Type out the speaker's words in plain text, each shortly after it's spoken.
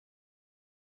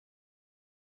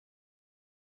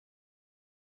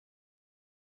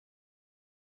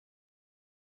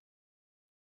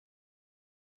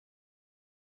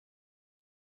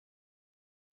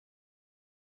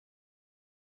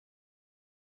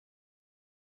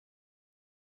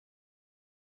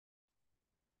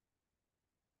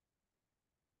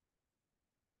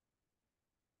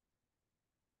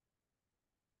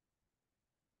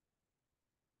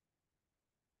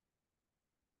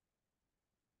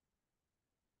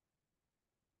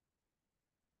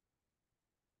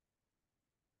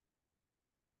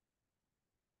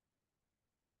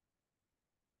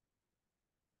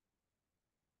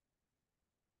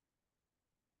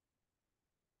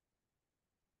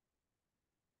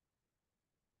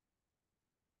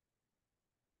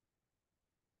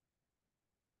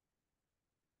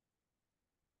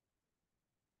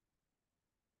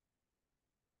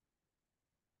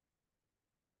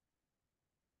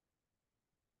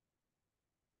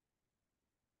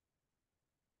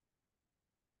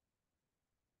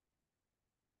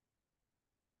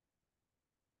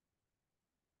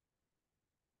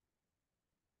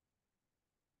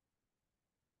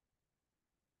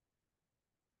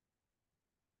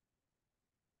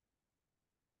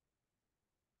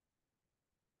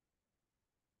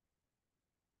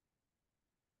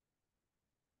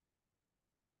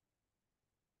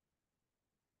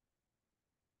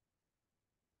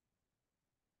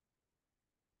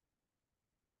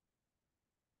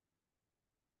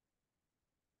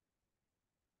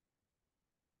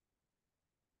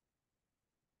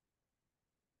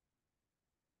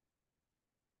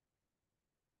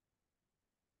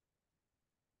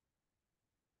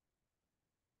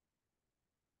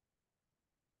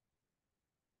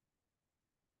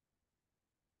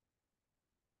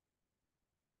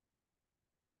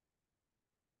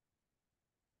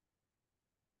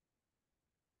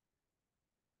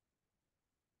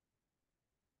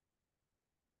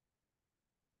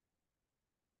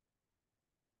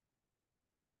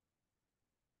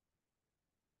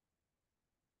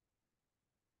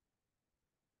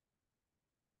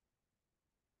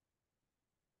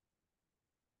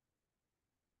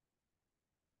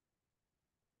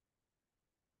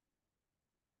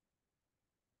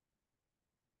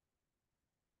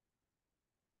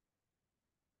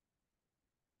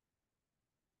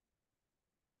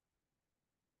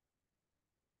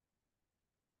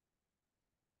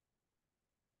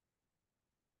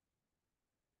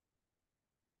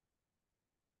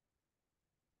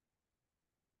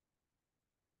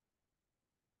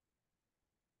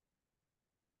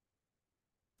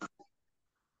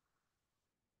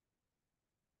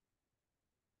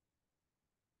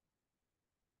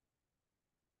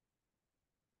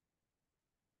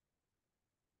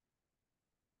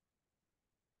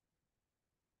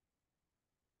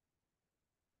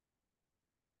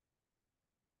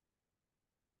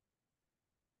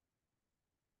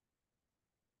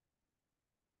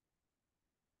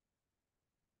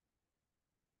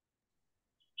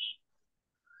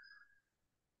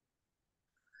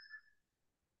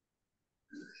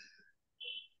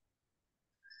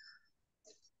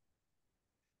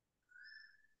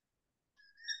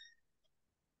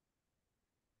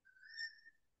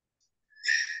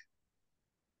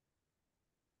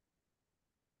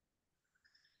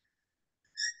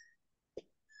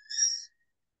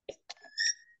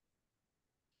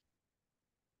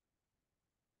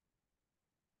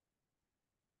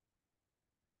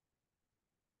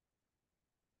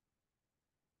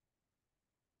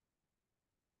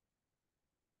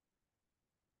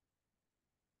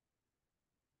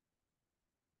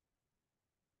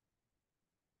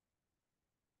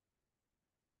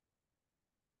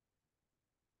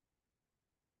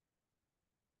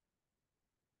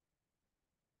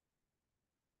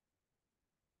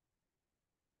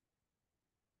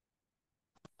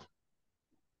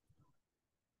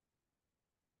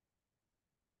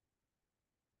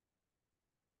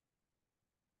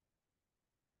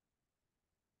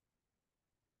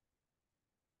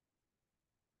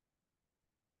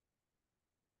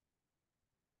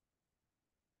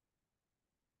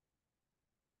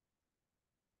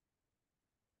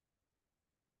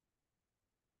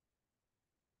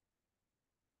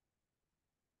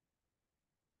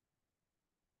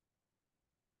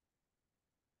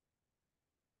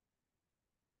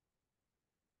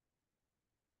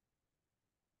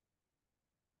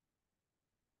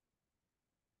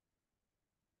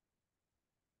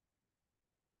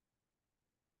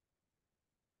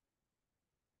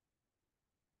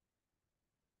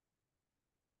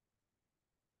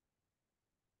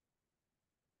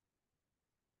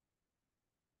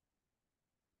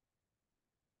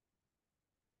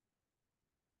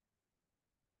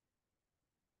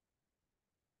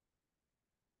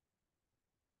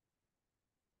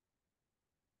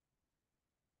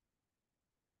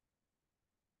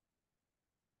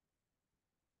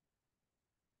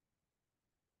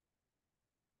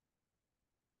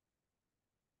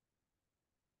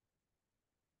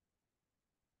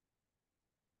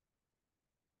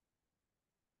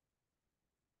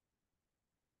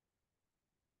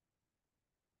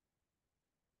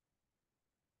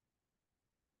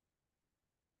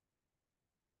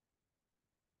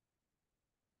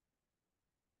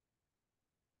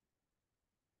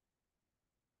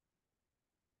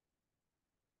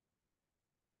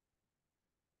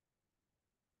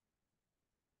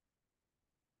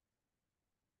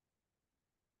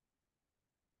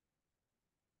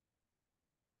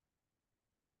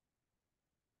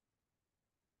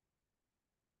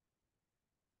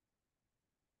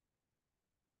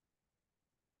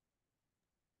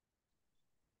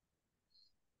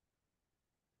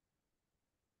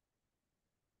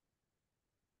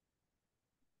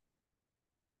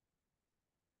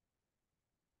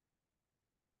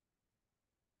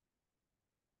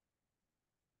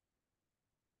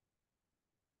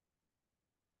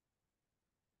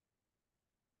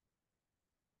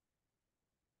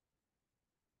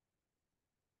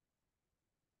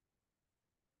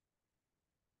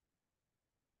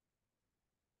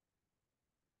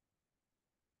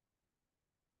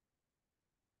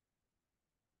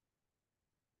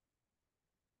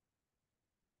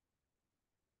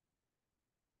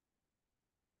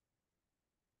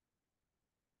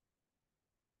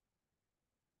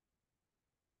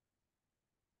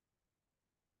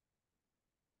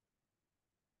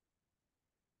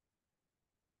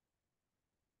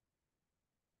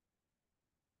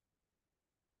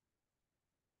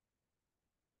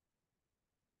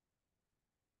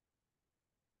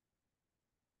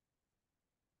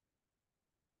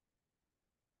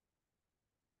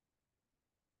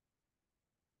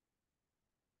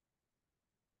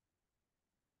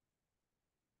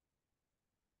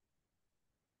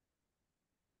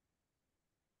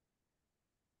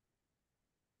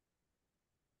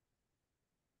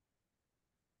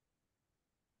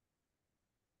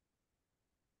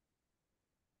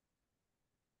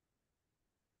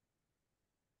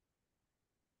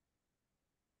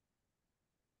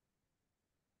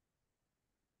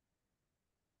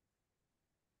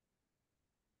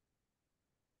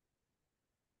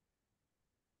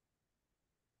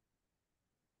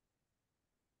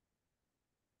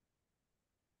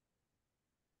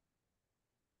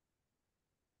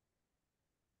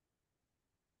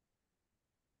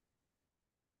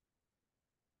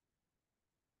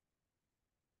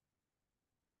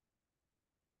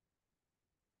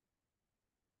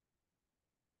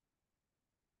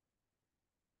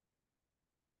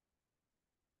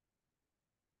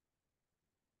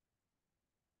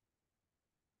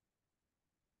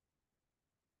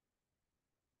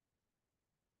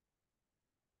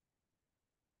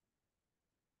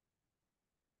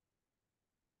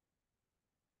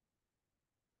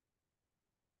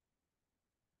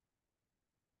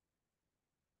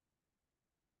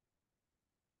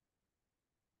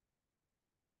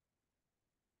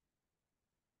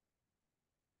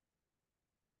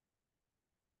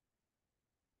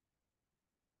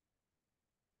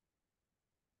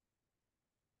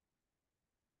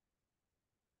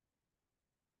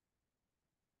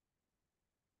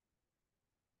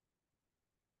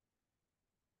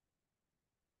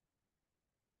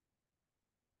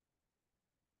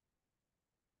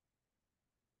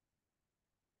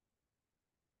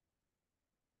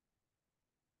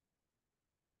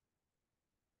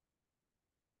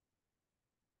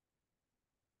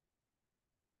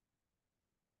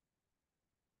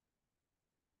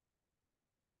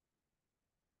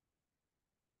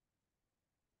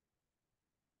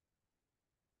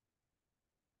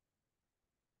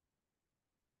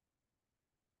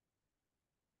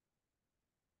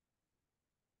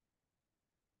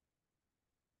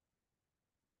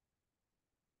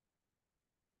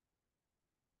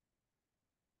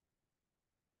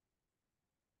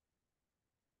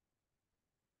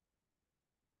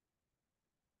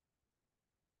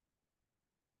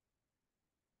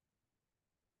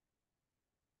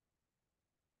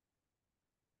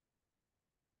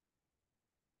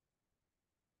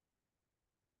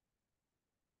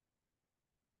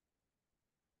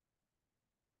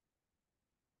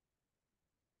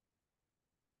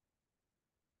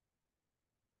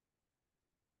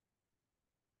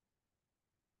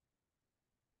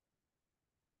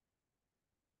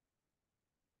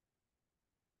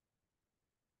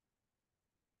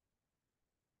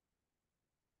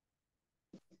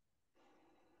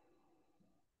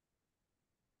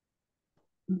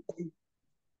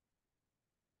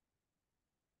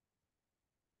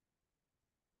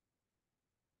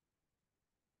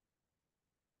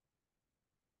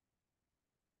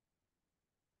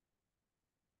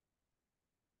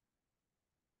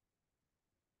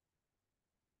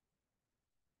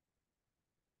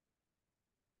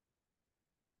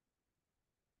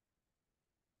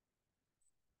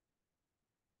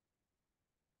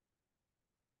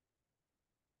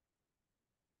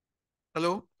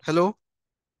Hello, hello,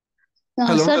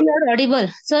 hello. Sir, you are audible.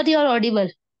 Sir, you are audible.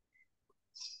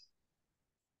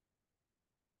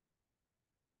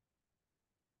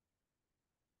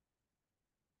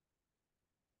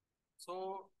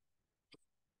 So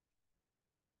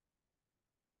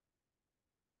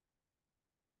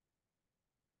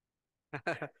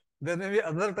there may be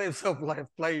other types of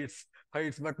flights,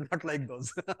 but not like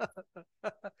those.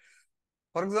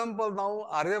 For example, now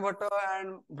Aryabhata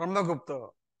and Brahmagupta,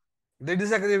 they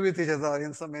disagree with each other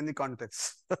in so many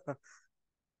contexts.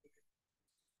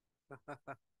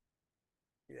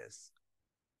 Yes.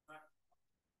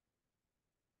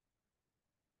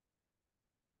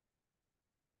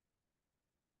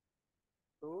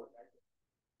 So,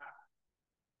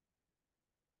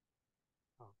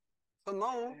 so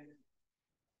now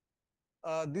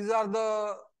these are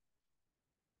the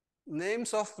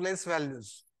names of place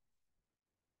values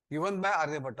given by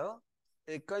Aryabhata.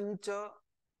 Ekancha,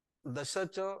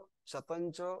 Dashacha,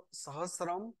 Shatancha,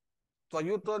 Sahasram,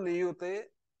 Tvayuta Niyute,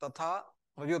 Tatha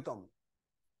Prayutam.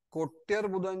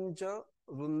 कोट्यर्बुदंच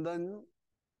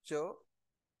वृंदंच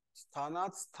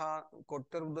स्थानात् स्थान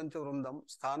कोट्यर्बुदंच वृंदम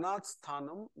स्थानात्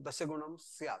स्थानम दशगुणम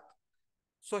स्यात्.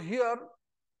 So here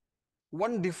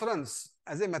one difference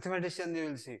as a mathematician you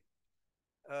will see.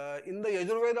 In the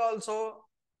Yajurveda also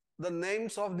the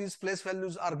names of these place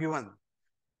values are given,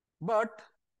 but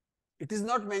it is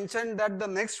not mentioned that the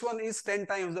next one is 10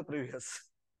 times the previous.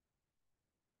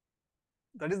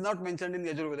 That is not mentioned in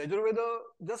Yajurveda. Yajurveda,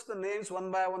 just the names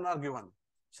one by one are given.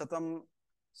 Shatam,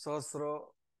 Sahasra.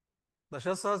 The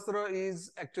Shasastra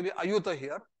is actually Ayuta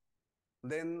here.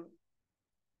 Then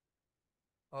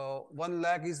 1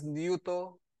 lakh is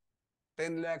Niyuta,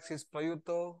 10 lakhs is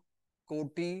Prayuta,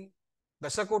 Koti.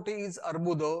 Dashakoti is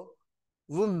Arbuda,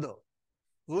 Vrunda.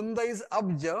 Vrunda is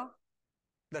Abja,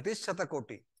 that is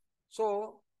Shatakoti.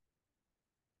 So,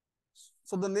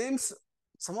 so the names,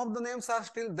 some of the names are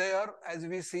still there as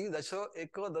we see Dasha,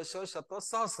 Eka, Dasha, Shata,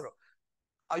 Sahasra.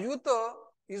 Ayuta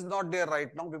is not there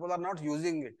right now. People are not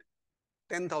using it.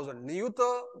 10,000.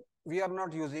 Niyuta we are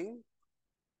not using.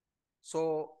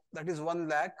 So that is 1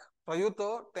 lakh.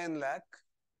 Prayuta 10 lakh.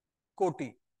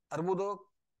 Koti. Arbudo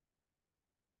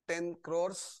 10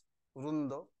 crores.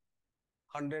 Vrunda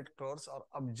 100 crores or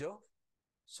abja.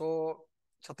 So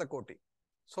Chatakoti.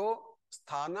 So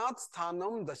sthanat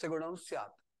sthanam dashagunam syat.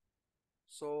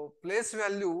 So place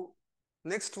value,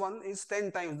 next one is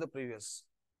 10 times the previous.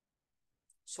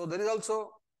 So there is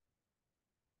also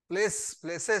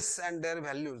places and their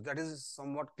values. That is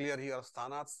somewhat clear here.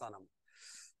 Sthanat sthanam.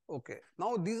 Okay.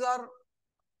 Now these are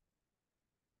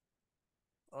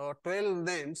 12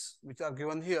 names which are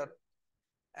given here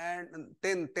and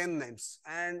 10 names.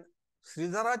 And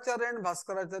Sridharacharya and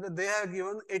Bhaskaracharya, they have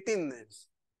given 18 names.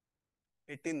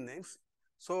 18 names.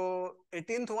 So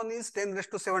 18th one is 10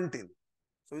 raised to 17.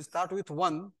 So we start with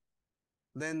 1,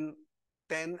 then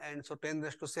 10, and so 10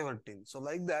 raised to 17. So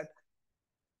like that.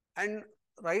 And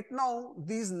right now,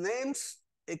 these names,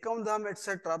 Ekam, Dham,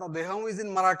 etc. Now, Deham is in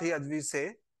Marathi, as we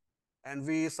say, and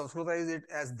we Sanskritize it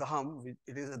as Dham.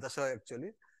 It is a Dasha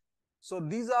actually. So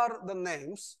these are the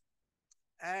names,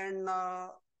 and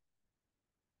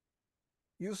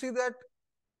you see that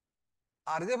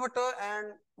Aryabhata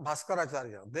and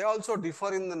Bhaskaracharya, they also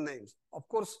differ in the names. Of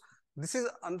course, this is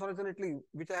unfortunately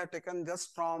which I have taken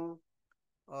just from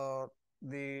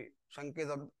the Shankes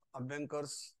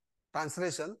Abhyankar's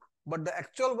translation, but the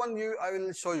actual one I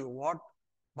will show you what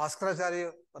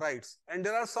Bhaskaracharya writes. And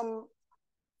there are some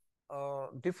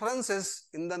differences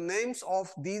in the names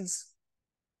of these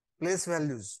place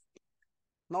values.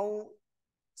 Now,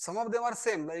 some of them are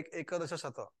same, like Ekadasha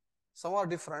Shata. Some are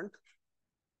different.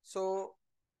 So,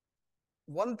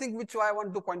 one thing which I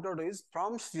want to point out is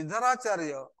from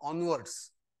Sridharacharya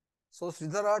onwards. So,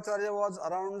 Sridharacharya was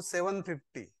around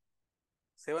 750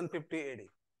 AD.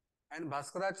 And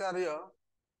Bhaskaracharya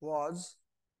was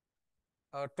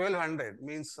 1200,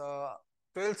 means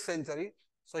 12th century.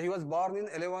 So, he was born in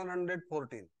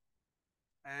 1114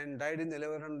 and died in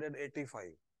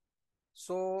 1185.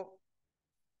 So,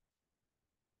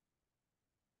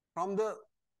 from the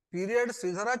period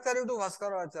Sridharacharya to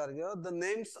Bhaskaracharya, the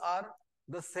names are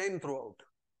the same throughout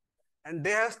and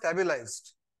they have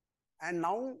stabilized. And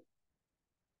now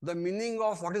the meaning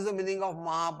of what is the meaning of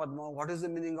Mahapadma, what is the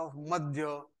meaning of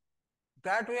Madhya,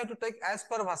 that we have to take as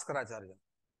per Bhaskaracharya,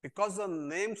 because the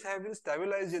names have been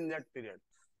stabilized in that period.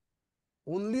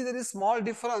 Only there is small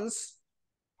difference,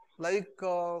 like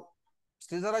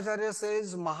Sridharacharya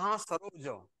says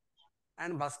Mahasaroja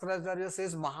and Bhaskaracharya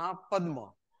says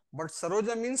Mahapadma, but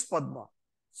Saroja means Padma.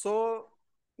 So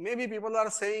maybe people are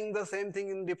saying the same thing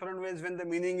in different ways when the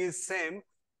meaning is same,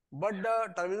 but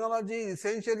the terminology is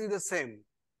essentially the same.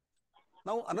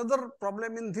 Now another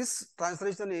problem in this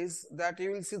translation is that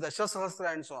you will see Dasha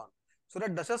Sahasra and so on. So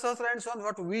that Dasha Sahasra and so on,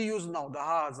 what we use now,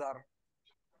 10,000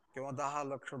 किंवा 10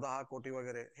 lakh 10 koti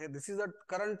वगैरे, this is the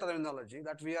current terminology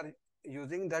that we are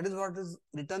using. That is what is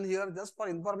written here just for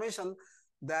information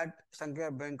that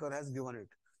Shankar Banker has given it.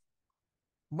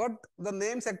 But the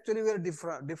names actually were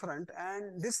different,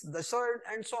 and this Dasha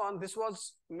and so on, this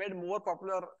was made more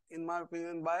popular in my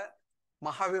opinion by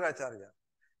Mahaviracharya.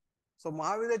 So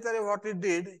Mahaviracharya, what he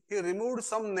did, he removed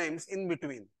some names in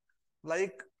between.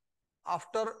 Like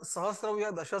after Sahasra, we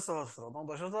have Dasha Sahasra. Now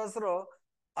Dasha Sahasra,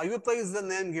 Ayuta is the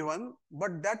name given,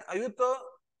 but that Ayuta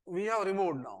we have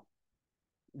removed now.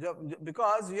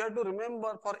 Because we have to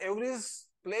remember for every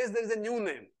place there is a new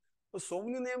name. So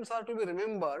many names are to be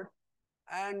remembered,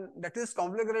 and that is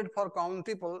complicated for common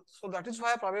people. So that is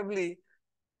why probably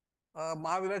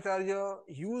Mahaviracharya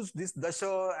used this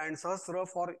Dasha and Sahasra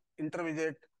for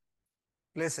intermediate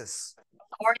places.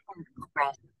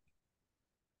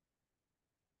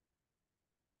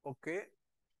 Okay,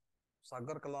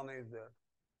 Sagar Kalana is there.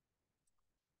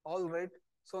 All right.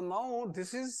 So now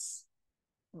these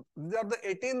are the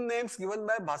 18 names given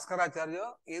by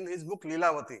Bhaskaracharya in his book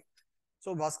Lilavati.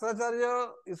 So Bhaskaracharya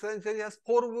essentially has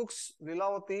 4 books: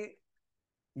 Lilavati,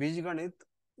 Bijganit,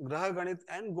 Grahaganit,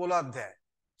 and Goladhyay.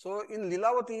 So in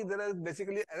Lilavati there is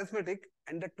basically arithmetic,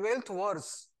 and the 12th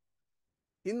verse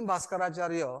in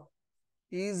Bhaskaracharya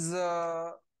is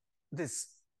this: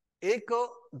 Eka,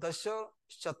 Dasha,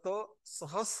 Shata,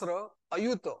 Sahasra,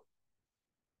 Ayuta.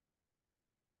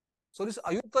 So this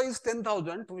Ayuta is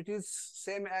 10,000, which is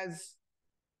same as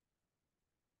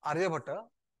Aryabhata,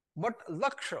 but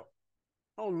Laksha.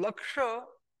 Now Laksha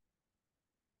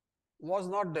was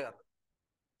not there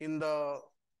in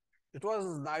it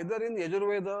was neither in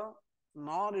Yajurveda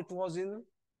nor it was in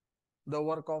the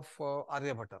work of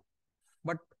Aryabhata.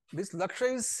 But this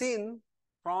Laksha is seen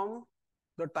from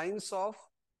the times of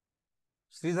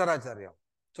Sridharacharya.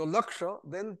 So Laksha,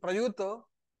 then Prayuta,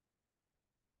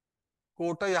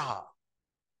 Kotayaha,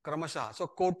 Kramashaha. So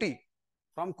Koti.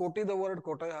 From Koti, the word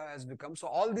Kotayaha has become. So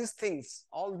all these things,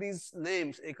 all these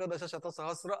names, Ekadasha Shata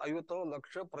Sahasra, Ayuta,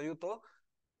 Laksha, Prayuta,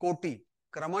 Koti,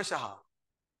 Kramashaha,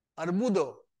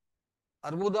 Arbuda,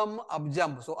 Arbudam,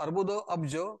 Abjam. So Arbuda,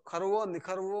 Abja, Kharva,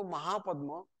 Nikharva,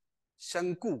 Mahapadma,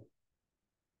 Shanku,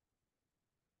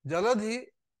 Jaladhi,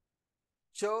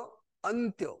 Cha,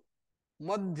 Antya,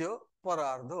 Madhya,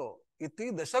 Parardha,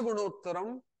 Iti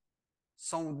Dashagunottaram,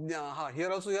 Saudnyaha.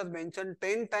 Here also he has mentioned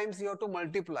 10 times you have to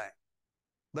multiply.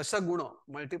 Dashaguna,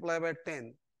 multiply by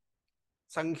 10.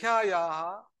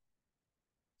 Sankhyayaha,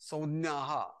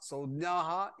 Saudnyaha.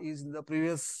 Saudnyaha is the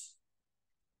previous.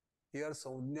 Here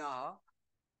Saudnyaha,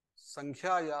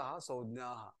 Sankhyayaha,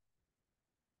 Saudnyaha.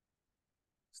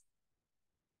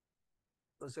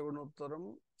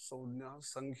 Dashagunottaram, Saudnyaha,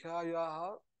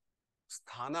 Sankhyayaha,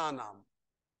 Sthananam.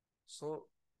 So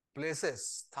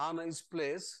places. Sthana is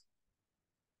place.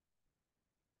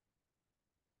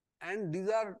 And these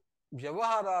are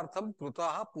Vyavaharartham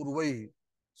Krutaha Purvai.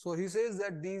 So he says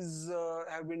that these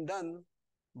have been done,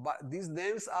 but these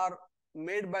names are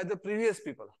made by the previous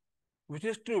people, which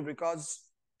is true because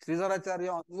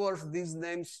Sridharacharya onwards these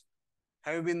names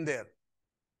have been there.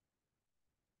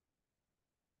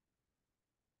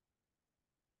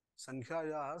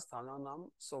 Sankhyayaha Sthananam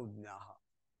Saudnyaha.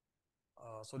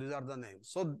 So these are the names.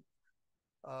 So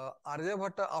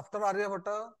Aryabhata, after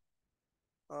Aryabhata,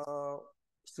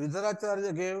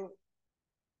 Sridharacharya gave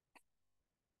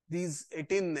these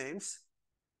 18 names,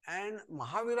 and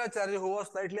Mahaviracharya, who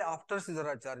was slightly after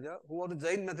Sridharacharya, who was a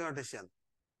Jain mathematician.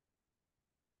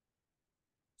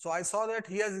 So I saw that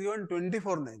he has given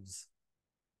 24 names.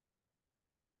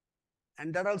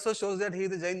 And that also shows that he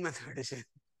is a Jain mathematician.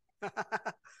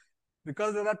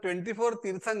 Because there are 24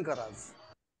 Tirthankaras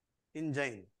in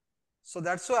Jain. So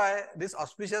that's why this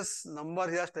auspicious number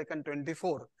he has taken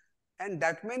 24. And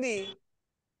that many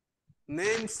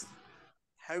names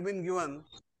have been given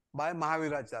by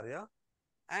Mahaviracharya.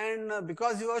 And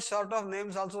because he was short of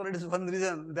names also, that is one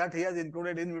reason that he has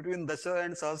included in between Dasha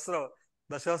and Sahasra,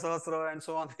 Dasha Sahasra and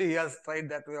so on. He has tried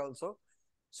that way also.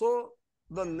 So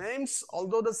the names,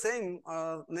 although the same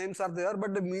names are there,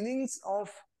 but the meanings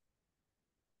of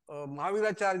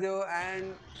Mahaviracharya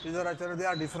and Sridharacharya, they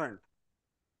are different.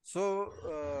 So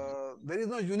there is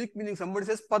no unique meaning. Somebody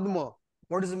says Padma.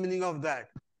 What is the meaning of that?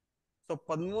 So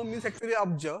Padma means actually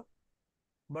Abja,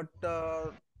 but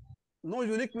no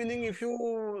unique meaning.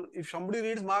 If somebody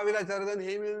reads Mahaviracharya, then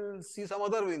he will see some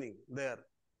other meaning there.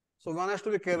 So one has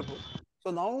to be careful.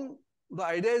 So now the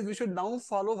idea is we should now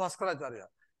follow Bhaskaracharya,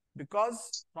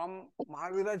 because from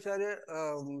Mahaviracharya,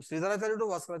 Sridharacharya to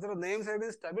Bhaskaracharya, names have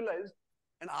been stabilized,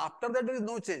 and after that there is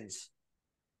no change.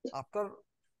 After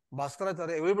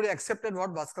Bhaskaracharya, everybody accepted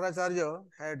what Bhaskaracharya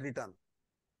had written.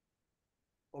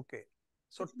 Okay.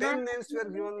 So 10 names were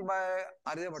given by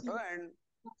Aryabhata and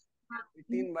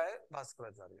 18 by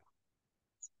Bhaskaracharya.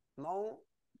 Now,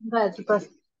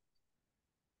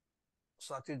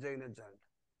 Sachit Jain has joined.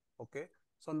 Okay.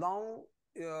 So now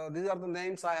these are the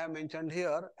names I have mentioned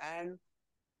here, and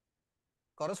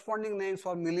corresponding names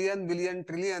for million, billion,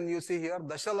 trillion, you see here,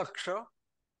 Dashalaksha,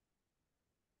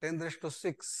 10 raised to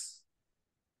 6.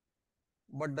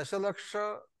 But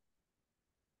Dashalaksha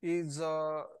is,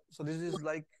 so this is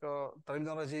like,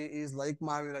 terminology is like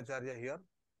Mahaviracharya here.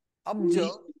 Abja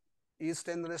is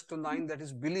 10 raised to 9, that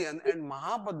is billion, and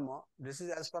Mahapadma, this is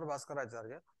as per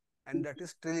Bhaskaracharya, and that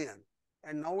is trillion.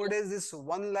 And nowadays this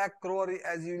 1 lakh crore,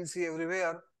 as you will see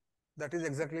everywhere, that is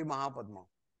exactly Mahapadma.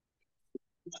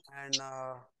 And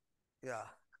yeah,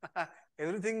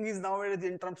 everything is nowadays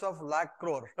in terms of lakh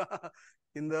crore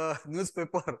in the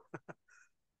newspaper.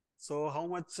 So how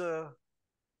much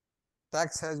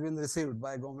tax has been received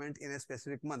by government in a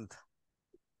specific month?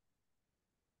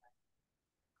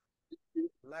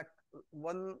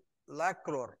 1 lakh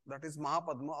crore, that is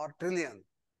Mahapadma, or trillion.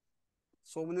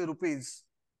 So many rupees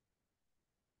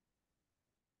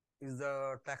is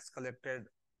the tax collected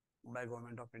by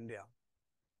government of India.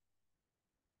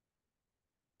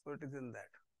 So it is in that.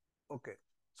 Okay.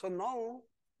 So now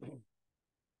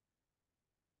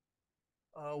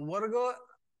Varga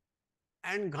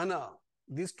and Ghana,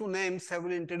 these two names have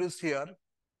been introduced here.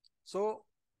 So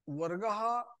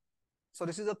Vargaha, so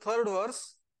this is the third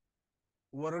verse.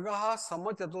 Vargaha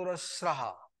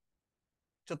Samachaturashraha.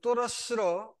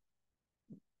 Chaturashra,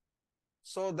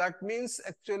 so that means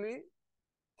actually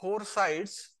 4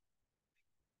 sides,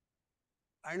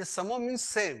 and Sama means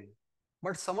same.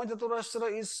 But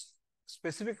Samachaturashra is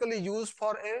specifically used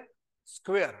for a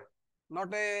square,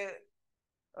 not a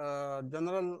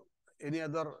general any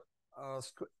other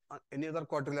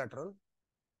quadrilateral.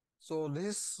 So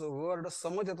this word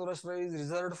Samachaturashra is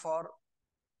reserved for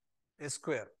a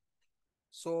square.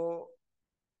 So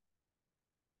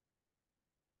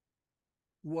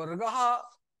Varga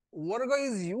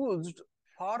is used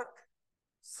for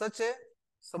such a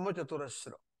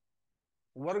Samachaturashra.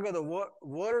 Varga, the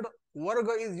word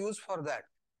Varga is used for that.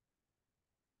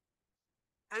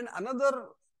 And another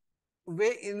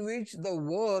way in which the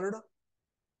word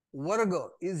Varga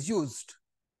is used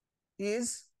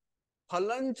is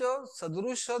Phalancha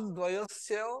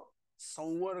Sadrushadvayasya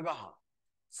Samvargaha.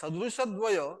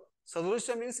 Sadrushadvaya,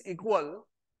 Sadrusha means equal,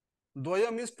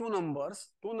 Dvaya means two numbers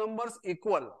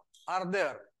equal are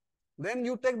there. Then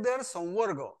you take their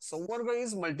Samvarga. Samvarga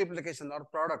is multiplication or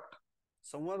product.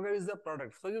 Samvarga is the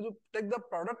product. So you take the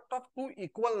product of two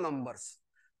equal numbers.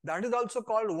 That is also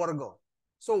called Varga.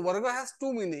 So Varga has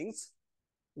two meanings.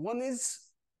 One is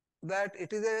that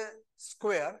it is a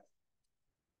square,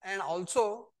 and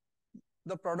also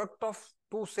the product of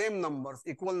two same numbers,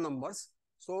 equal numbers.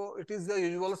 So it is the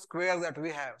usual square that we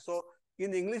have. So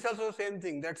in English also same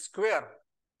thing, that square,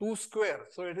 2 square.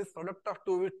 So it is product of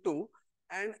 2 with 2.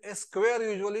 And a square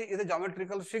usually is a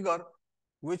geometrical figure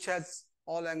which has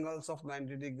all angles of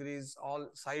 90 degrees, all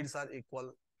sides are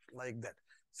equal, like that.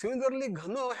 Similarly,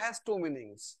 Ghana has two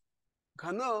meanings.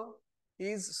 Ghana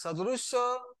is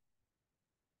Sadrusha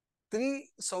 3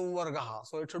 Samvargaha.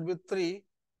 So it should be 3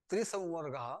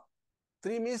 Samvargaha.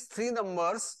 3 means 3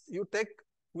 numbers you take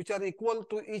which are equal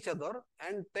to each other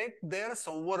and take their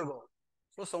Samvarga.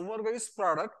 So Samvarga is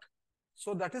product.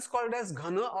 So that is called as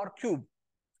Ghana or cube.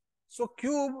 So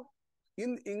cube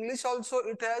in English also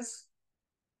it has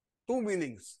two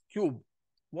meanings. Cube.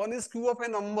 One is cube of a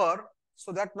number.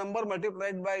 So that number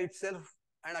multiplied by itself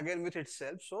and again with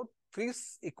itself. So 3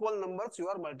 equal numbers you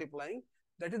are multiplying.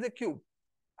 That is a cube.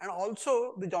 And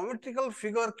also the geometrical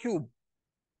figure cube.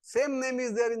 Same name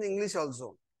is there in English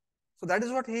also. So that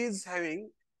is what he is having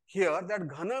here, that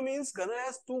Ghana means, Ghana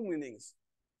has two meanings.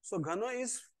 So Ghana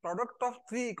is product of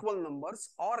 3 equal numbers,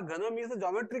 or Ghana means the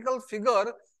geometrical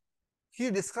figure.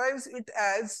 He describes it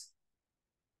as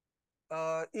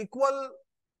equal,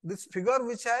 this figure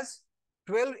which has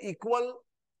 12 equal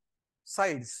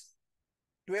sides.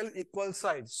 12 equal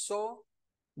sides. So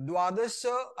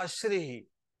Dwadasha Ashrihi.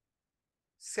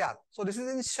 syat. So this is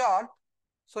in short.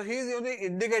 So he is only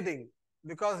indicating,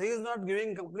 because he is not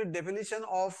giving complete definition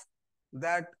of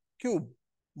that cube.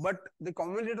 But the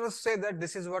commentators say that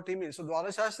this is what he means. So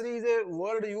Dwara Shastri is a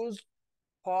word used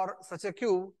for such a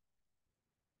cube.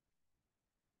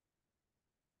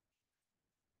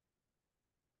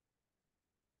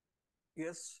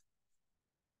 Yes.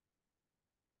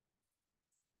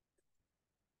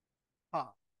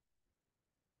 Ha.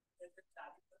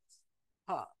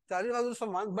 Ha. Chari was also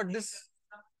one, but this,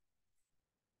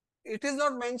 it is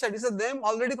not mentioned. It's a them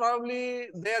already, probably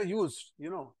they are used,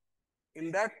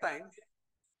 in that time.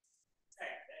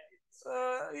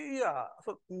 Yeah.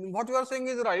 So what you are saying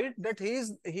is right, that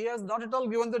he has not at all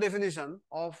given the definition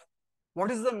of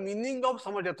what is the meaning of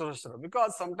Samajaturashtra,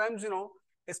 because sometimes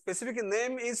a specific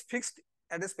name is fixed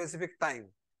at a specific time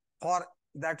for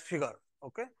that figure.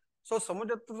 Okay. So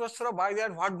Samajaturashtra, by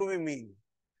that what do we mean?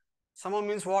 Sama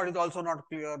means what is also not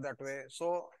clear that way.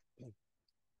 So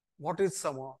what is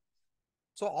Sama?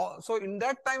 So in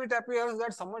that time it appears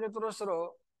that Samajaturashtra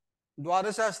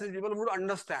Dwarashastri people would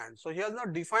understand. So he has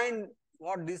not defined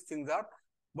what these things are,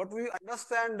 but we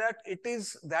understand that it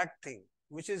is that thing,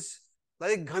 which is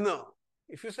like Ghana.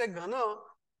 If you say Ghana,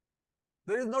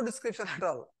 there is no description at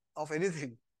all of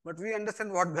anything, but we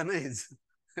understand what Ghana is.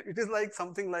 It is like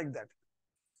something like that.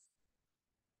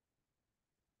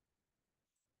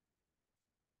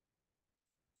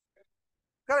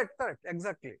 Correct,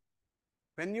 exactly.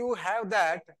 When you have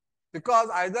that, because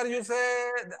either you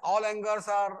say all angles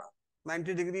are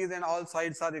 90 degrees and all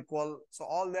sides are equal, so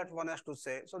all that one has to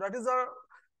say. So that is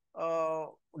a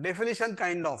definition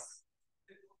kind of.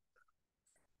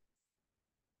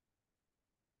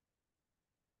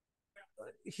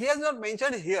 He has not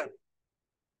mentioned here.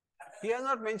 He has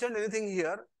not mentioned anything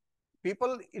here.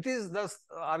 People, it is the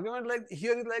argument like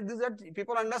here is like this, that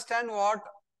people understand what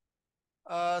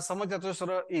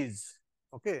Samajaturashra is.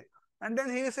 Okay. And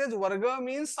then he says Varga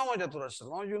means Samajaturashra.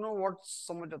 Now you know what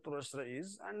Samajaturashra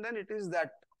is, and then it is that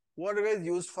Varga is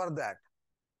used for that.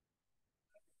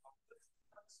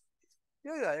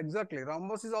 Yeah, exactly.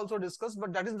 Rhombus is also discussed,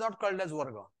 but that is not called as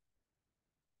Varga.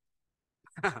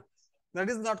 That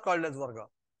is not called as Varga.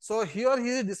 So here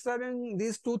he is describing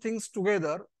these two things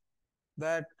together,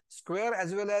 that square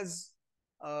as well as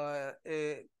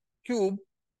a cube,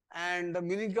 and the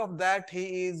meaning of that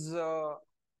he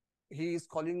is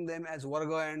calling them as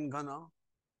Varga and Ghana,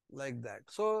 like that.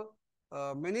 So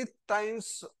many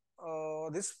times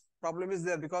this problem is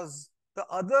there, because the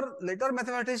other later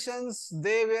mathematicians,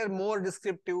 they were more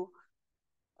descriptive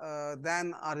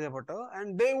than Aryabhata,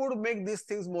 and they would make these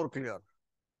things more clear.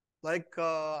 Like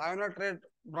I have not read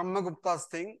Brahmagupta's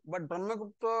thing, but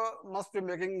Brahmagupta must be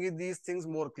making these things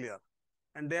more clear,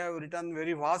 and they have written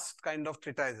very vast kind of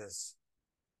treatises.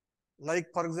 Like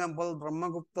for example,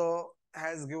 Brahmagupta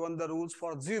has given the rules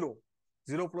for 0.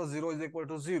 0 plus 0 is equal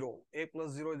to 0. A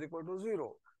plus 0 is equal to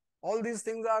 0. All these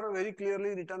things are very clearly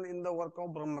written in the work of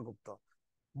Brahmagupta.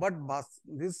 But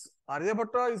this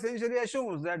Aryabhata essentially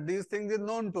assumes that these things are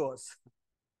known to us.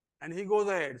 And he goes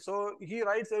ahead. So he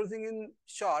writes everything in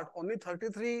short, only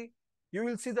 33. You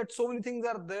will see that so many things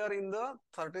are there in the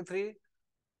 33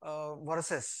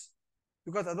 verses.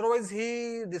 Because otherwise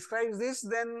he describes this,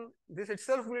 then this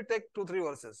itself will take 2-3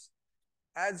 verses.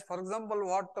 As for example,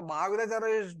 what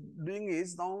Mahaviracharya is doing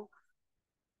is, now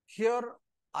here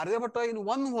Aryabhata in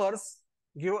one verse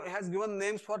has given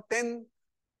names for 10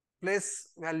 place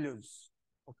values.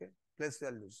 Okay, place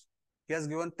values. He has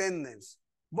given 10 names.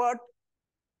 But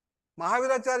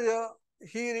Mahaviracharya,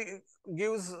 he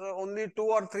gives only 2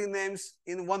 or 3 names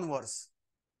in one verse.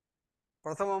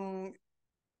 Prathamam,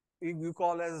 you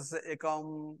call as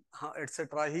Ekam,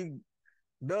 etc. He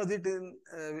does it in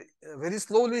very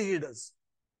slowly, he does.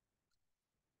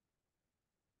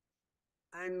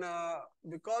 And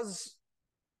because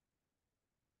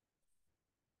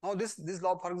now this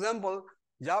law, for example,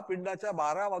 ज्या पिंडाच्या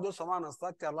 12 बाजू समान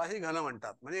असतात त्यालाही घन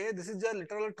म्हणतात. म्हणजे this is a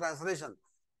literal translation.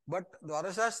 But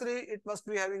Dwarashastri, it must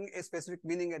be having a specific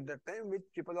meaning at that time, which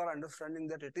people are understanding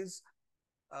that it is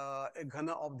a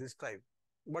ghana of this type.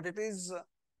 But it is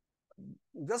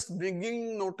just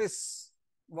bringing notice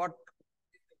what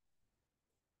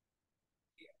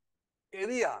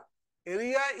area.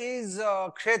 Area is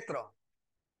kshetra.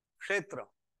 Kshetra.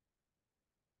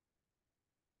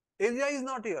 Area is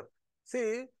not here.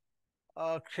 See,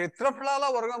 क्षेत्रफळाला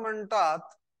वर्ग म्हणतात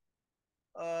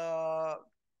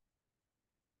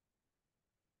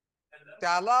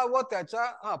त्याला व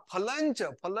त्याच्या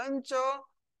फलंच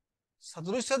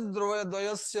सदृश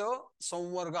द्वयस्य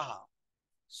संवर्ग हा.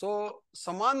 सो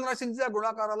समान राशींच्या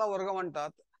गुणाकाराला वर्ग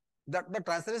म्हणतात. That the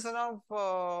translation of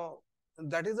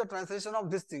that is the translation of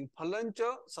this thing.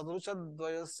 Phalancha sadrusha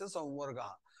dvayasya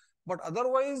samvargaha. But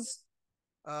otherwise,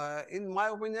 in my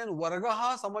opinion,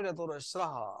 vargaha samajato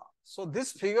rashraha. So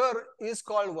this figure is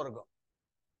called varga.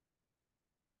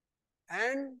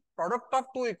 And product of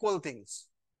two equal things.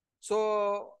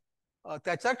 So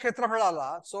त्याच्या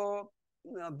क्षेत्रफळाला, so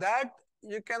that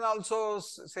you can also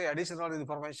say additional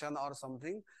information or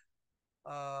something.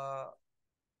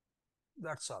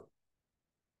 That's all.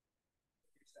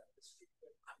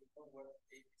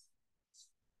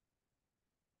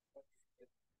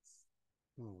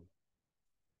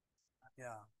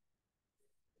 Yeah.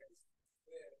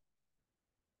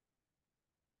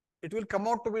 It will come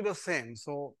out to be the same.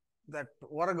 So that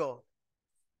varga.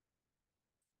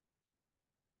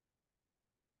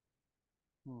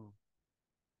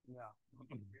 Yeah.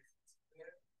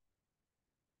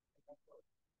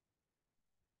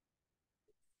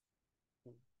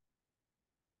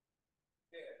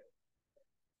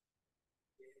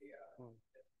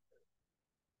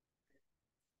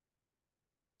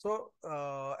 So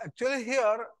actually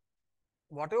here,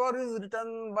 whatever is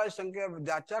written by Shankar,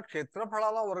 ज्याच्या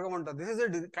क्षेत्रफळाला वर्ग म्हणतात, this is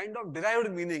a kind of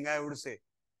derived meaning, I would say.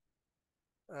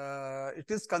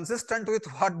 It is consistent with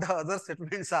what the other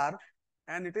statements are,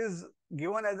 and it is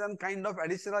given as a kind of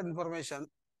additional information.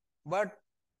 But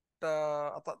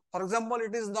for example,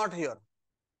 it is not here.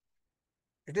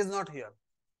 It is not here.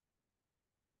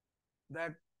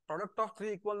 That product of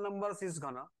three equal numbers is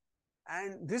ghana,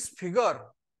 and this figure,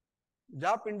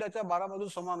 ज्या पिंडाच्या 12 बाजू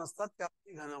समान असतात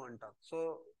त्याला घन म्हणतात.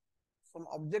 So some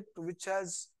object which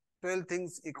has 12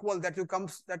 things equal that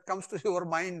comes to your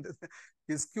mind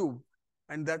is cube,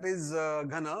 and that is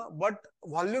ghana, but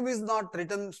volume is not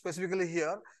written specifically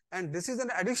here, and this is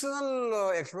an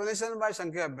additional explanation by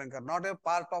Shankar Abhyankar, not a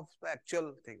part of the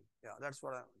actual thing. Yeah, that's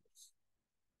what I want.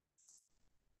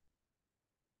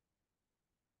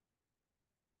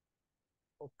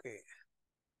 Okay.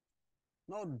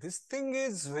 Now this thing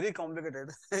is very complicated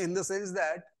in the sense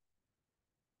that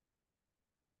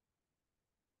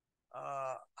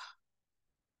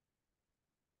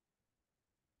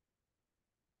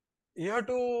you have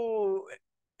to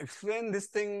explain this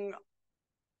thing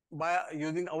by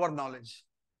using our knowledge,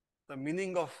 the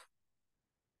meaning of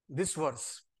this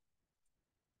verse.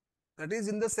 That is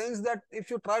in the sense that if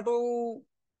you try to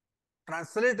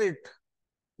translate it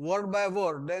word by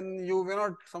word, then you may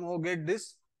not somehow get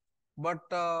this. But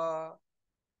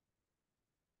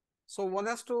so one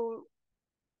has to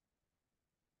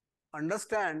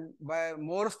understand by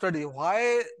more study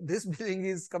why this meaning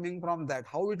is coming from that,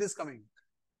 how it is coming.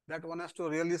 That one has to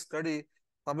really study,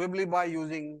 probably by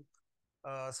using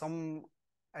some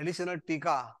additional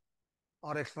tika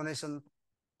or explanation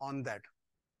on that.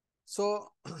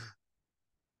 So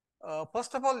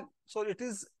first of all, so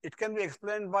it can be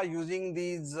explained by using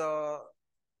these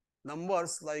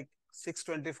numbers like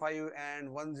 625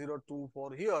 and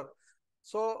 1024 here.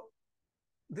 So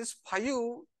this 5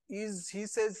 is, he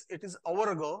says, it is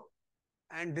avarga,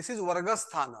 and this is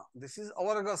vargasthana. This is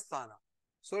avargasthana.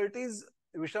 So it is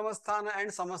vishamasthana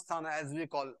and samasthana, as we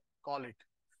call it.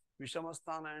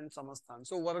 Vishamasthana and samasthana.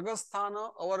 So vargasthana,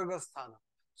 avargasthana.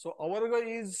 So avarga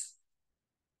is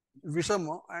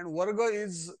vishama and varga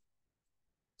is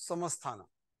samasthana.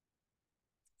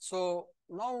 So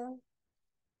now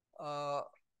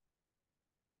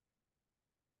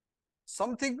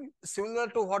something similar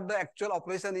to what the actual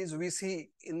operation is we see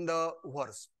in the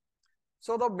verse.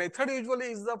 So the method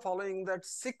usually is the following, that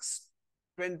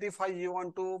 625 you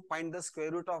want to find the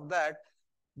square root of that,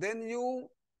 then you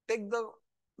take the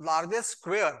largest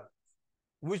square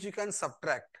which you can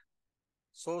subtract.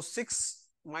 So 6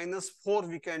 minus 4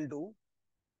 we can do,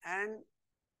 and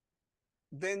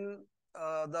then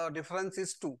the difference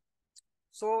is 2.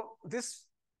 So this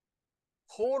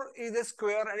 4 is a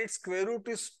square and its square root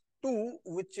is 2,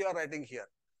 which you are writing here.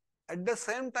 At the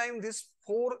same time, this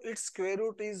 4, its square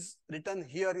root is written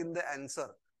here in the answer,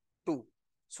 2.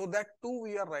 So that 2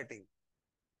 we are writing.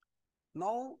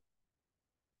 Now,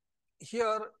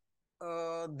 here,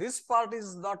 this part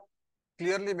is not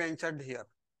clearly mentioned here.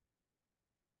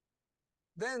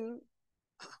 Then,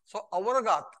 so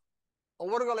avarga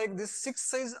like this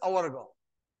 6 is avarga.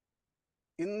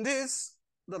 In this,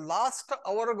 the last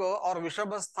avarga or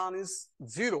vishabhasthan is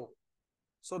 0.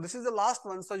 So this is the last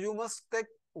one. So you must take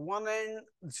 1 and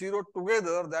 0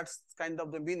 together. That's kind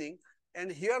of the meaning.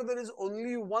 And here there is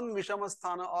only one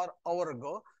vishamasthana or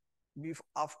avarga.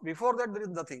 Before that there is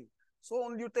nothing. So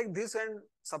only you take this and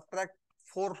subtract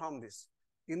 4 from this.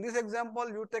 In this example,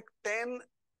 you take 10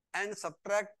 and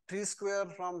subtract 3 square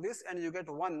from this, and you get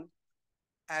 1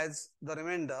 as the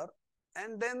remainder.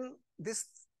 And then this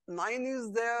 9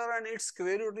 is there and its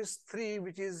square root is 3,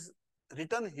 which is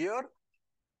written here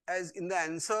as in the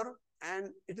answer,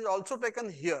 and it is also taken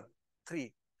here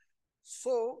 3.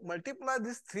 So multiply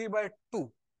this 3 by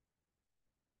 2,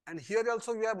 and here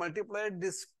also we have multiplied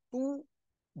this 2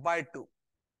 by 2.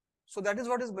 So that is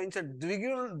what is mentioned,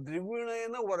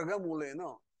 dvigunena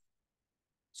vargamulena.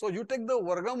 So you take the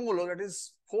vargamula, that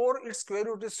is 4, its square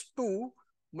root is 2,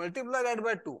 multiply that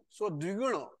by 2. So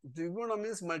dviguna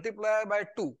means multiply by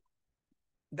 2.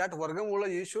 That vargamula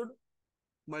you should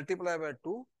multiply by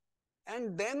 2,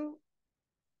 and then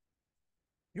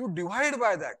you divide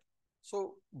by that.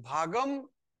 So bhagam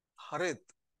haret.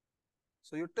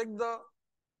 So you take the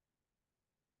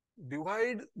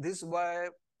divide this by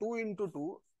 2 into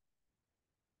 2,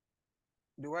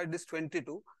 divide this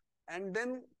 22, and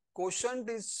then quotient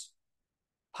is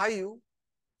 5,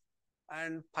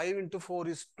 and 5 into 4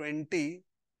 is 20,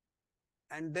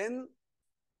 and then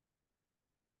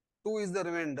 2 is the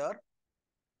remainder,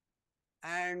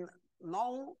 and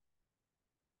now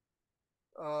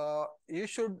you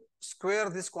should square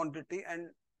this quantity and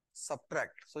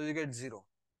subtract, so you get 0.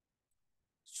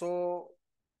 So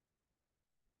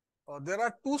there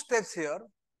are 2 steps here.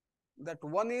 That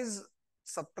one is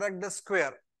subtract the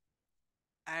square,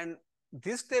 and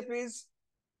this step is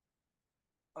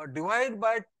divide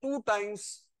by 2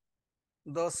 times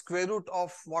the square root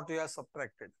of what you have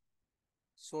subtracted.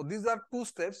 So these are 2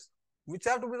 steps which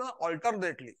have to be done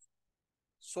alternately.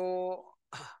 So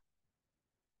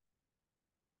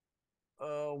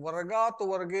vargat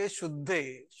varge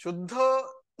shuddhe. Shuddha,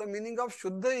 the meaning of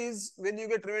shuddha is when you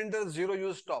get remainder 0,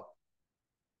 you stop.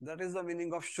 That is the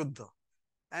meaning of shuddha.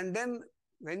 And then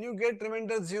when you get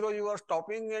remainder 0, you are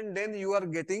stopping, and then you are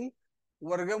getting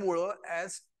vargamula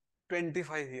as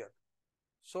 25 here.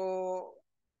 So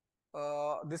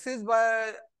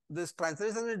this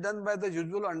translation is done by the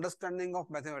usual understanding of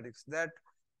mathematics, that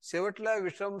शेवटल्या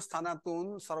विषम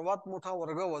स्थानातून सर्वात मोठा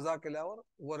वर्ग वजा केल्यावर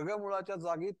वर्गमुळाच्या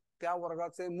जागी त्या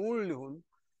वर्गाचे मूळ लिहून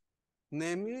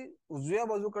नेहमी उजव्या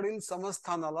बाजूकडील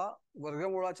समस्थानाला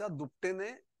वर्गमुळाच्या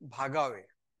दुपटीने भागावे.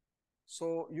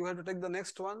 So you have to take the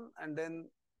next one and then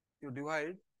you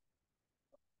divide.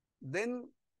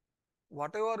 Then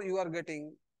whatever you are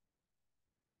getting,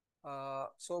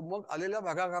 so मग आलेल्या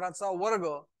भागाकाराचा वर्ग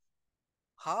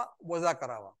हा वजा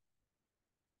करावा,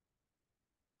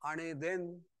 आणि then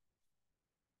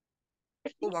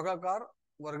तो भागाकार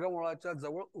वर्गमुळाच्या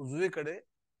जवळ उजवीकडे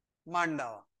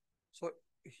मांडावा. So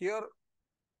here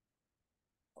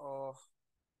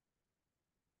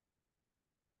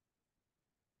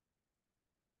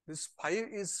this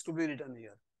 5 is to be written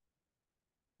here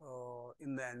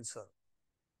in the answer.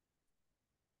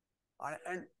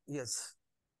 And yes.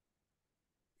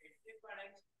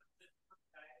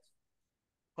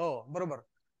 Oh, barabar.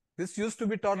 This used to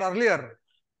be taught earlier,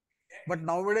 but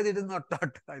nowadays it is not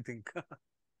taught, I think.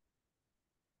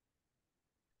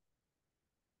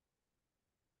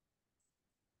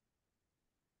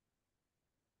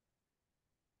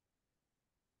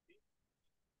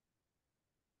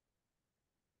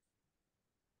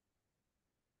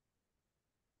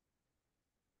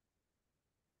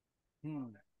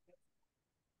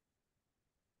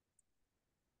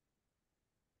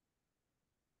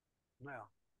 Yeah.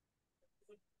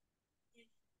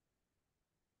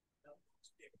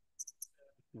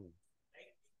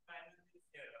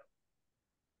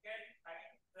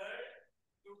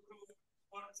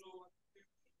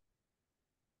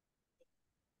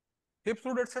 Fifth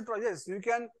root, etc. Yes, you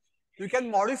can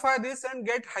modify this and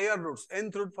get higher roots.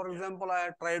 Nth root, for example, I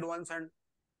had tried once and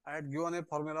I had given a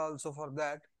formula also for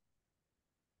that.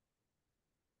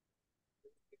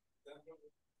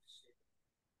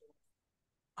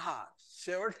 हाँ,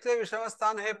 शेवटचे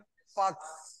विषमस्थान हे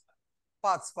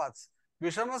 5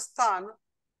 विषमस्थान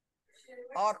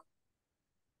और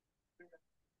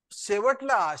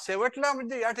शेवटला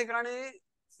म्हणजे या ठिकाणी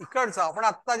इकडचा आपण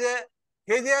आता जे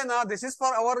हे जे आहे ना, this is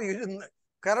for our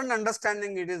current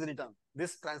understanding it is written,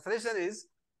 this translation is.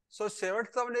 सो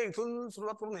शेवटचा म्हणजे इथून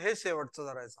सुरुवात करून हे शेवटचं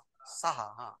धरायचं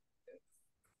 6.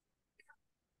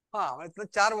 हा म्हणजे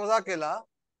 4 वजा केला.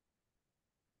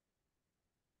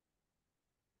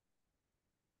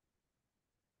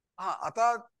 हा,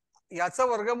 आता याचं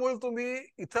वर्गमूळ तुम्ही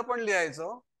इथं पण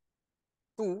लिहायचं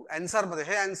 2 आन्सर मध्ये,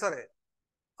 हे आन्सर आहे,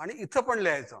 आणि इथं पण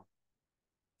लिहायचं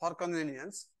फॉर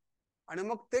कन्व्हिनियन्स. आणि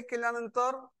मग ते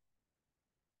केल्यानंतर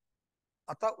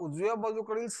आता उजव्या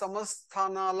बाजूकडील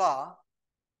समस्थानाला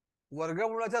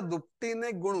वर्गमुळाच्या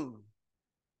दुपटीने गुणून,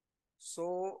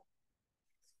 सो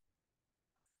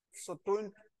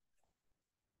 2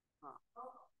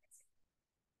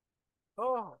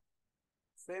 हो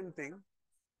सेम थिंग.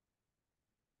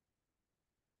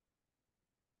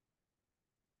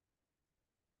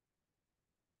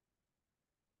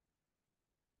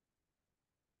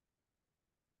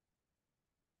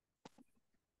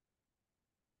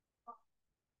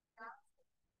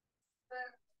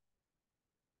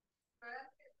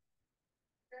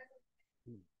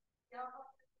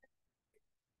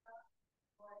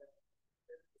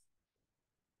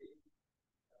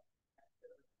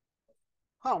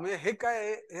 हा म्हणजे हे काय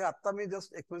आहे, हे आता मी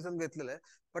जस्ट एक्सप्लेनेशन घेतलेलं आहे.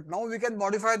 But now we can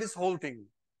modify this whole thing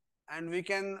and we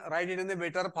can write it in a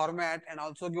better format and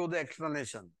also give the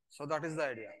explanation. So that is the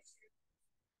idea.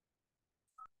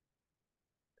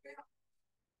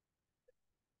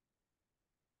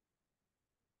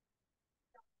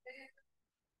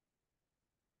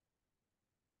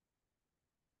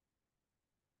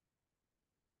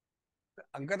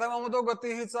 अंकतमामतो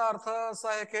गती हिचा अर्थ असा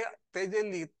आहे की ते जे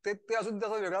लिहिते ते अजून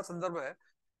त्याचा वेगळा संदर्भ आहे.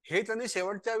 हे त्यांनी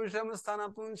शेवटच्या विषम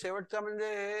स्थानातून शेवटच्या म्हणजे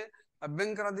हे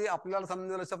अभ्यंकरादी आपल्याला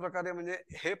समजेल अशा प्रकारे म्हणजे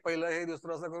हे पहिलं हे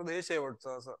दुसरं असं करून हे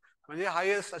शेवटचं असं म्हणजे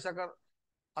हायेस्ट अशा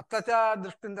आत्ताच्या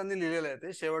दृष्टीने त्यांनी लिहिलेलं आहे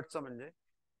ते शेवटचं म्हणजे.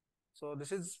 So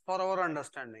this is for our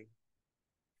understanding.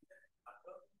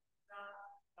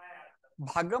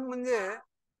 भागम म्हणजे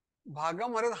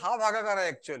भागम अरे हा भागाकार आहे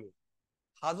ऍक्च्युअली.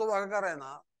 हा जो भागाकार आहे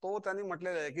ना तो त्यांनी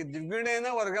म्हटलेला आहे की द्विगुणेन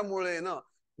वर्गमुळेन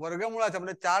वर्गमुळाच्या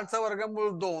म्हणजे 4चा वर्गमूळ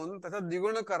 2 त्याचा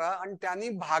द्विगुण करा आणि त्यांनी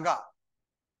भागा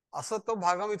असं तो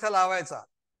भागम इथं लावायचा.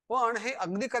 पण हे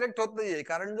अगदी करेक्ट होत नाहीये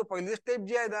कारण जो पहिली स्टेप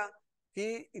जी आहे ना की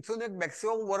इथून एक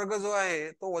मॅक्सिमम वर्ग जो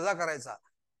आहे तो वजा करायचा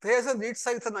ते असं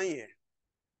नीटसा इथं नाहीये.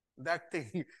 That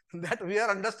thing that we are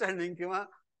understanding किंवा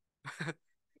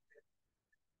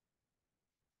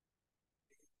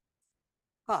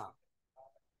हा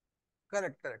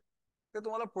करेक्ट करेक्ट ते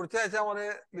तुम्हाला पुढच्या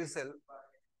ह्याच्यामध्ये दिसेल.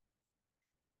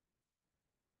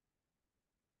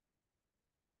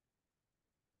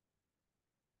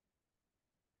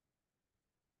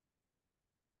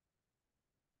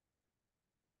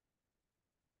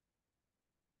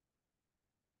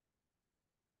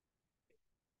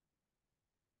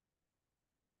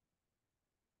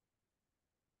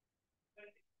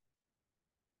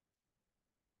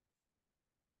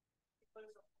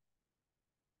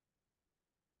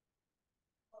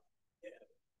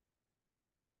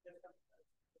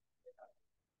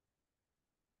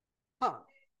 हा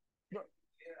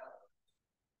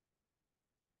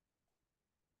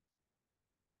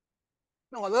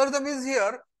no, algorithm is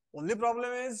here. Only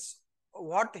problem is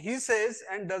what he says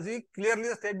and does he clearly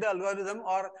state the algorithm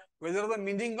or whether the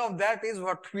meaning of that is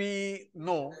what we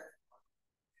know.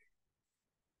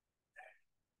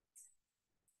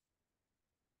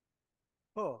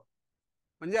 हो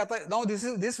म्हणजे आता now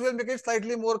this will make it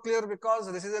slightly more clear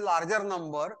because this is a larger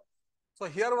number. So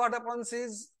here what happens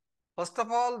is first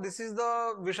of all this is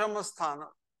the Vishamasthana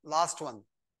last one.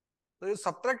 So you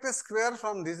subtract a square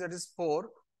from this that is 4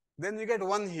 then you get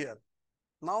 1 here.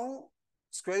 Now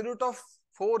square root of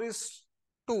 4 is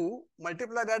 2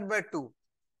 multiply that by 2.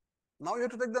 Now you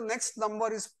have to take the next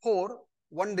number is 4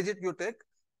 one digit you take.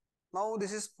 Now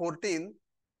this is 14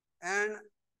 and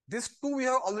this 2 we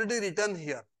have already written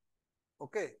here.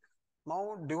 Okay.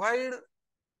 Now divide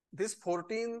this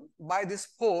 14 by this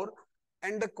 4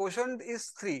 and the quotient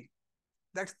is 3.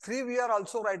 That 3 we are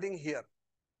also writing here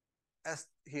as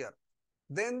here.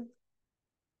 Then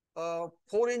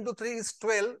 4 into 3 is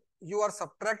 12. You are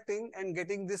subtracting and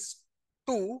getting this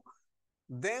 2.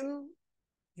 Then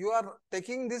you are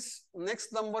taking this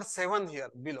next number 7 here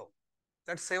below.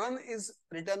 That 7 is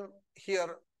written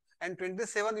here and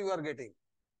 27 you are getting.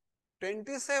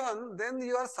 27 then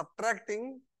you are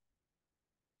subtracting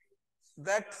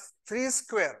that 3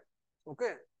 square.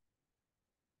 Okay.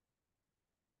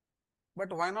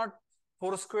 But why not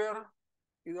 4 square?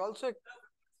 Is also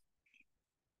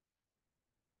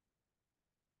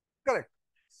correct.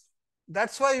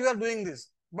 That's why you are doing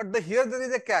this. But here there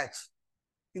is a catch.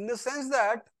 In the sense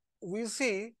that we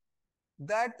see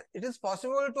that it is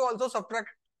possible to also subtract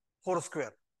 4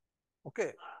 square.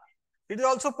 Okay. It is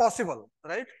also possible,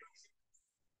 right?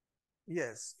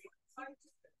 Yes.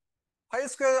 5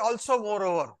 square also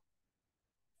moreover.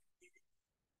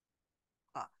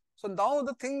 So now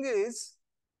the thing is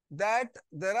that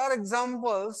there are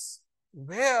examples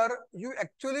where you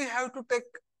actually have to take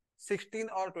 16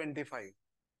 or 25.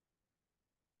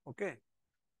 Okay.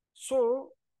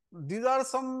 So these are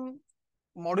some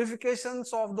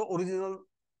modifications of the original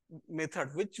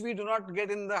method which we do not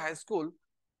get in the high school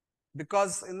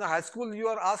because in the high school you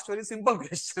are asked very simple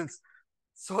questions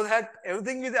so that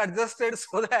everything is adjusted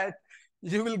so that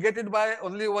you will get it by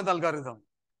only one algorithm.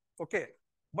 Okay.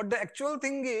 But the actual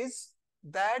thing is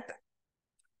that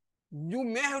you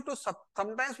may have to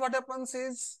sometimes what happens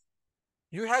is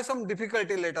you have some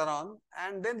difficulty later on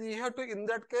and then you have to in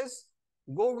that case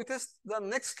go with the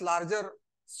next larger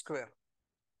square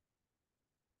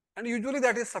and usually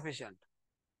that is sufficient.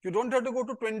 You don't have to go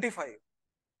to 25.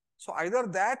 So either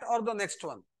that or the next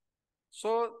one.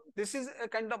 So this is a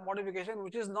kind of modification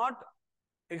which is not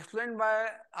explained by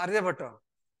Aryabhata.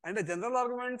 And a general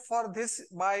argument for this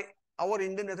by our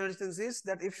Indian mathematicians is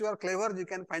that if you are clever, you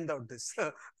can find out this.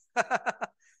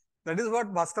 That is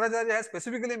what Bhaskaracharya has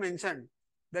specifically mentioned.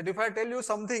 That if I tell you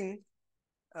something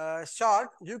short,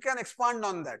 you can expand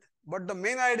on that. But the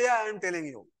main idea I am telling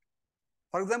you.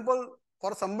 For example,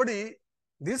 for somebody,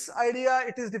 this idea,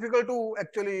 it is difficult to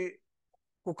actually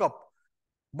cook up.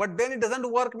 But then it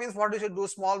doesn't work means what you should do,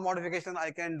 small modification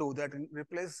I can do that,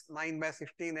 replace 9 by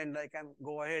 16 and I can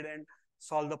go ahead and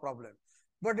solve the problem.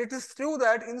 But it is true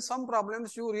that in some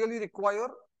problems you really require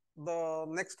the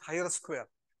next higher square.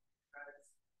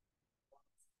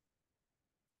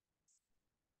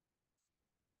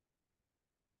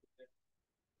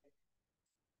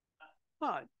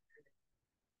 Huh.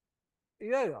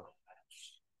 Yeah.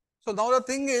 So now the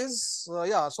thing is,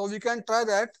 yeah, so we can try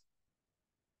that.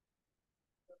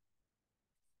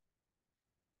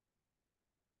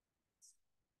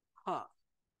 Huh.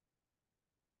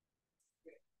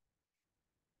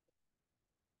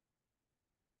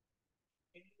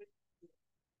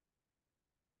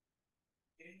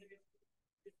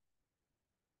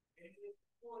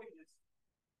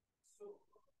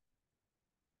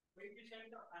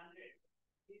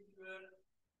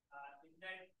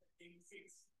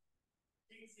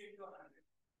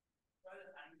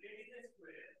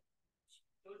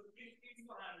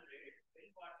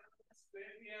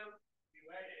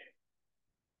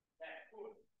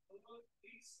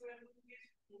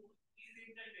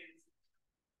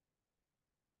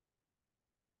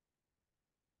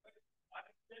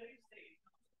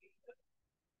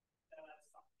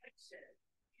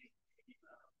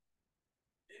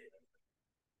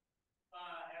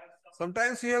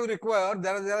 Sometimes you have required,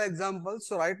 there are examples.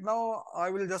 So right now I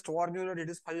will just warn you that it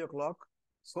is 5 o'clock.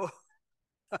 So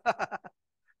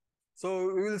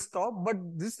so we will stop, but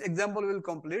this example will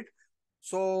complete.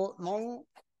 So now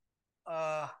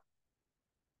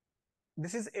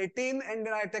this is 18 and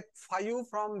then I take 5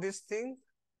 from this thing,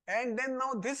 and then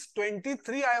now this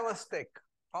 23 I must take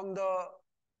from the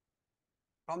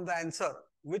answer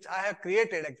which I have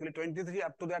created. Actually 23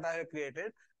 up to that I have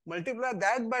created, multiply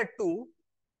that by 2.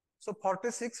 So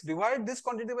 46, divide this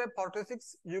quantity by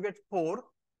 46, you get 4.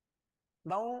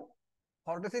 Now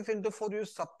 46 into 4, you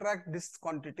subtract this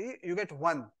quantity, you get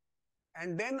 1.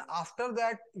 And then after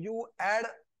that you add,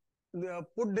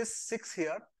 put this 6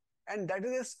 here, and that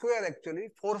is a square actually,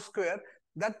 4 square.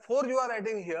 That 4 you are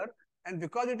adding here, and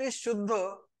because it is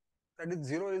Shuddha, that is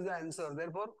 0 is the answer.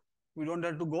 Therefore, we don't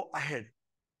have to go ahead.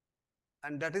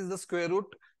 And that is the square root.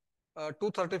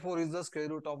 234 is the square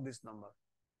root of this number.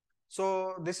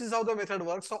 So this is how the method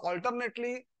works. So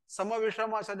alternately, सम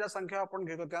विषम अशा ज्या संख्या आपण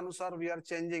घेतो त्यानुसार we are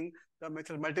changing the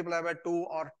method, multiply by 2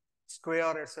 or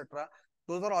square, etc.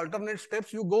 Those are alternate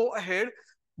steps. You go ahead,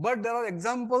 but there are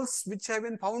examples which have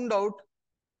been found out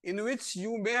in which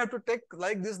you may have to take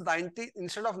like this 90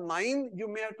 instead of 9, you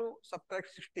may have to subtract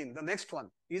 16. The next one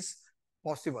is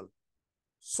possible.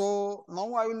 So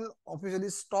now I will officially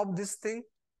stop this thing.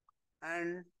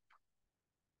 And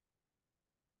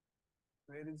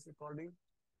where is recording?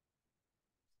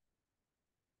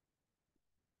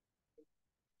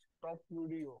 Stop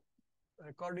video.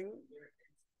 Recording.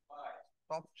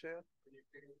 Stop share.